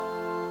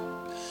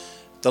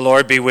The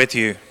Lord be with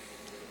you.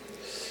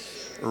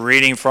 A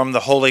reading from the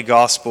Holy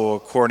Gospel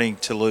according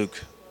to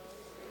Luke.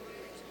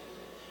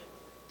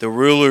 The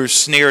rulers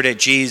sneered at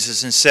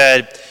Jesus and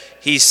said,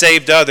 "He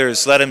saved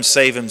others, let him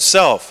save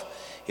himself,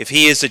 if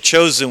he is the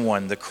chosen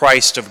one, the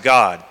Christ of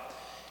God."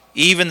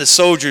 Even the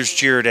soldiers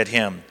jeered at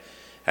him.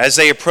 As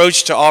they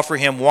approached to offer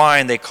him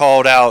wine, they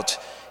called out,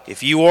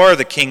 "If you are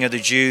the King of the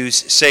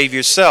Jews, save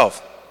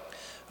yourself."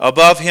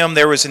 Above him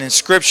there was an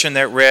inscription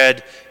that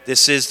read,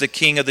 "This is the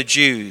King of the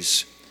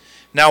Jews."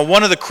 Now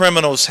one of the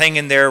criminals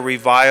hanging there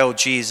reviled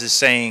Jesus,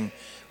 saying,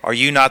 "Are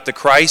you not the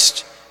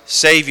Christ?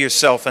 Save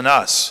yourself and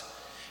us."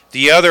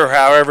 The other,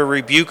 however,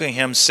 rebuking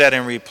him, said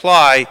in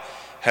reply,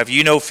 "Have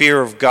you no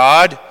fear of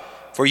God?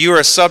 For you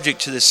are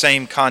subject to the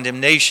same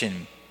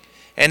condemnation.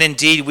 And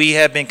indeed we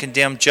have been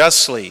condemned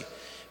justly,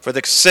 for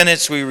the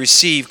sentence we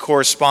receive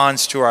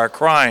corresponds to our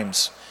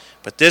crimes.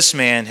 But this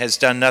man has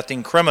done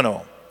nothing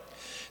criminal."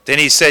 Then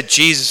he said,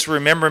 "Jesus,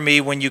 remember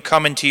me when you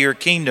come into your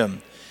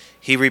kingdom."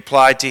 He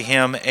replied to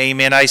him,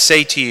 "Amen, I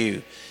say to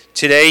you,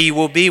 today you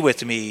will be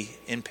with me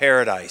in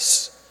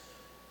paradise."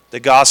 The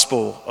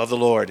Gospel of the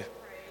Lord.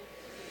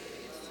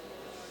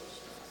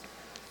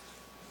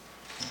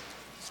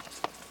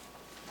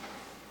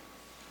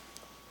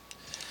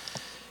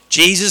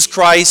 Jesus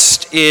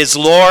Christ is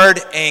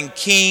Lord and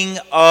King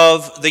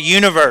of the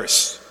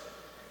universe.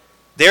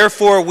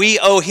 Therefore, we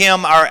owe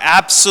him our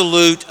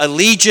absolute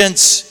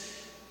allegiance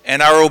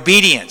and our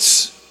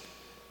obedience.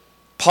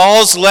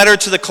 Paul's letter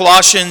to the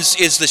Colossians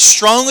is the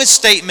strongest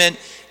statement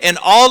in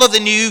all of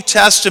the New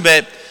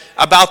Testament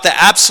about the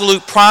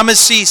absolute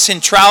primacy,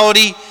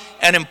 centrality,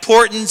 and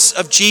importance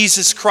of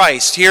Jesus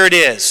Christ. Here it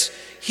is.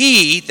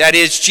 He, that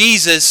is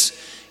Jesus,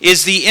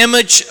 is the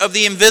image of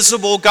the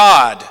invisible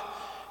God,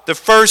 the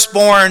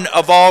firstborn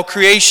of all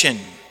creation.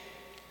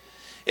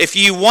 If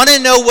you want to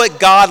know what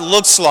God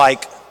looks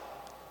like,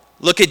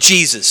 look at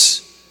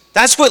Jesus.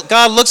 That's what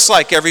God looks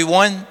like,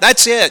 everyone.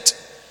 That's it.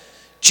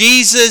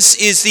 Jesus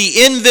is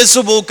the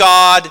invisible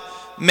God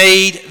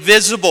made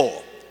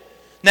visible.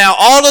 Now,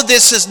 all of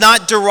this is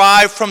not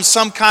derived from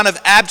some kind of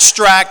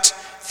abstract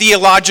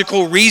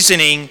theological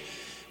reasoning.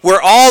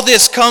 Where all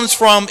this comes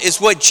from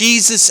is what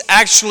Jesus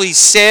actually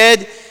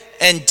said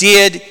and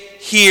did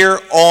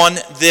here on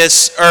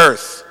this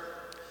earth.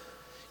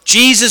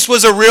 Jesus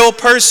was a real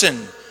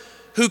person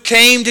who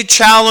came to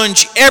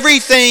challenge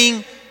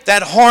everything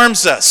that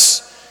harms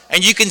us.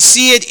 And you can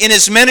see it in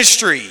his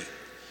ministry.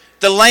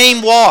 The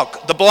lame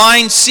walk, the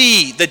blind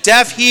see, the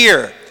deaf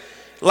hear.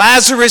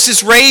 Lazarus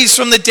is raised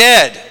from the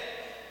dead.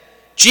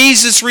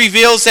 Jesus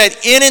reveals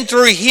that in and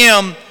through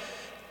him,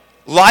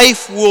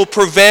 life will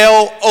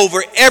prevail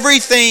over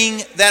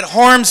everything that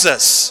harms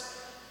us.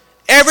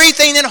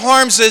 Everything that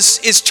harms us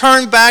is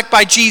turned back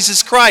by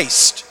Jesus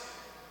Christ.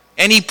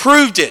 And he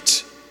proved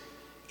it.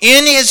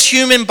 In his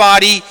human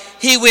body,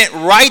 he went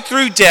right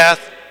through death,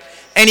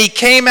 and he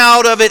came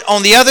out of it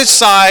on the other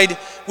side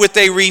with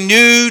a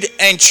renewed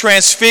and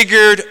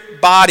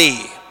transfigured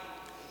body.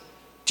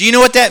 Do you know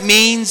what that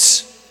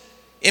means?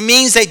 It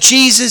means that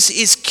Jesus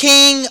is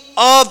King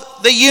of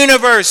the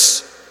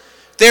universe.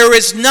 There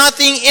is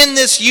nothing in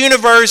this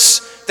universe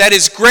that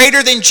is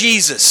greater than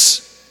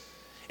Jesus.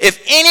 If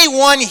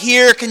anyone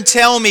here can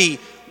tell me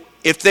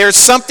if there's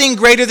something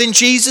greater than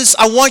Jesus,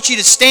 I want you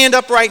to stand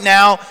up right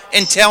now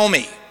and tell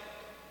me.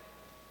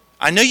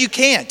 I know you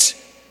can't,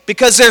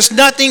 because there's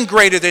nothing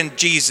greater than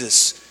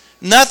Jesus.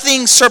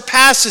 Nothing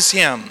surpasses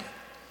him.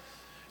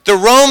 The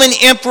Roman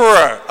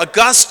Emperor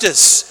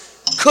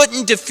Augustus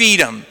couldn't defeat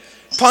him.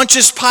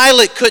 Pontius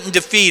Pilate couldn't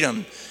defeat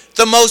him.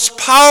 The most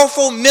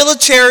powerful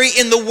military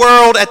in the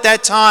world at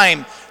that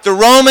time, the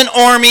Roman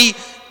army,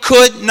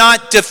 could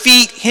not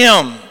defeat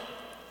him.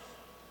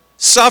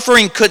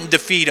 Suffering couldn't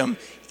defeat him.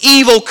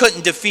 Evil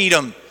couldn't defeat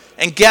him.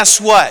 And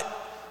guess what?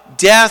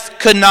 Death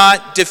could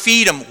not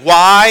defeat him.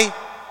 Why?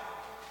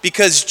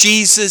 Because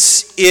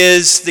Jesus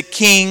is the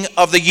King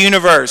of the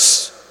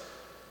universe.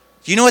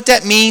 Do you know what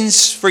that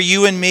means for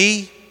you and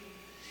me?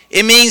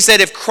 It means that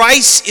if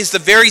Christ is the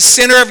very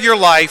center of your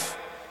life,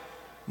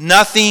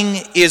 nothing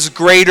is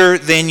greater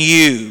than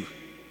you.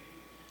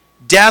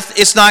 Death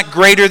is not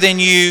greater than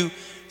you.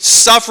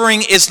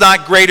 Suffering is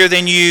not greater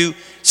than you.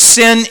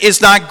 Sin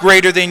is not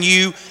greater than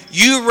you.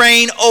 You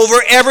reign over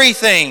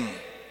everything.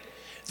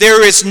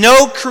 There is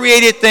no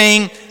created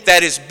thing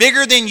that is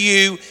bigger than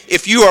you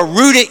if you are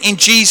rooted in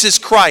Jesus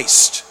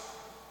Christ.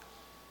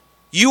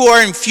 You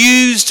are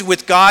infused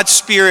with God's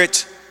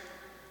Spirit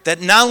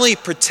that not only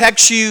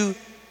protects you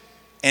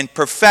and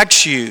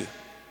perfects you,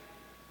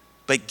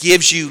 but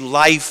gives you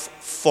life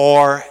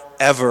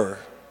forever.